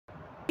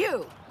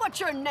You,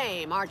 what's your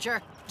name,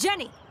 Archer?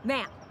 Jenny,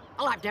 ma'am.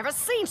 Well, I've never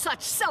seen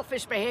such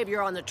selfish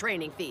behavior on the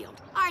training field.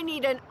 I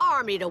need an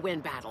army to win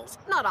battles,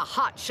 not a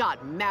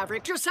hotshot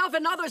maverick. Yourself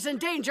and others in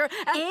danger,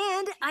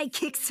 And I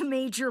kicked some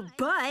major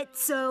butt,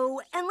 so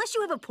unless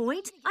you have a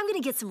point, I'm gonna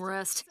get some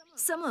rest.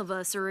 Some of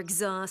us are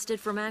exhausted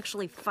from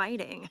actually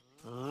fighting.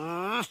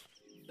 The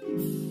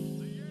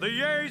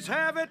yeas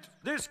have it.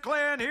 This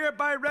clan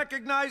hereby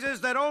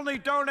recognizes that only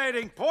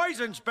donating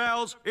poison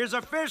spells is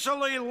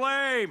officially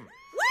lame.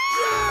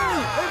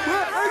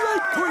 I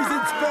like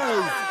poison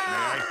spells!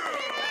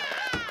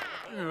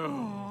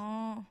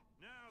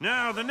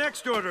 Now, the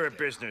next order of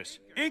business.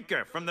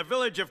 Inca from the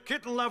village of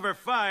Kitten Lover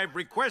 5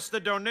 requests the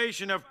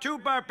donation of 2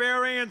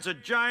 barbarians, a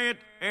giant,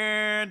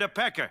 and a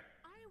P.E.K.K.A.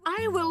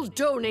 I will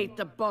donate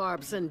the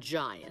Barbs and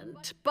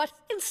Giant, but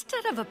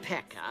instead of a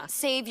P.E.K.K.A.,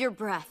 Save your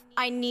breath.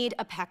 I need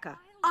a P.E.K.K.A.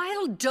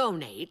 I'll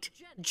donate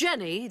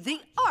Jenny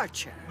the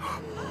Archer.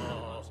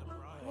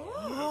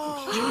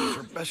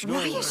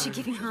 Why is she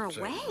giving her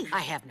away? I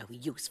have no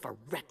use for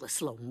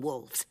reckless lone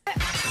wolves.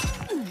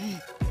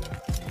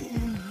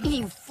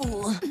 You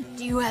fool.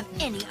 Do you have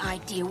any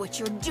idea what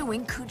you're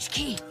doing,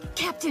 Kuchki?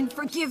 Captain,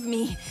 forgive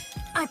me.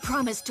 I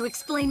promised to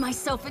explain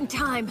myself in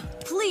time.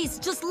 Please,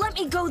 just let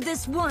me go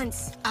this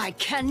once. I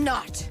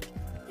cannot.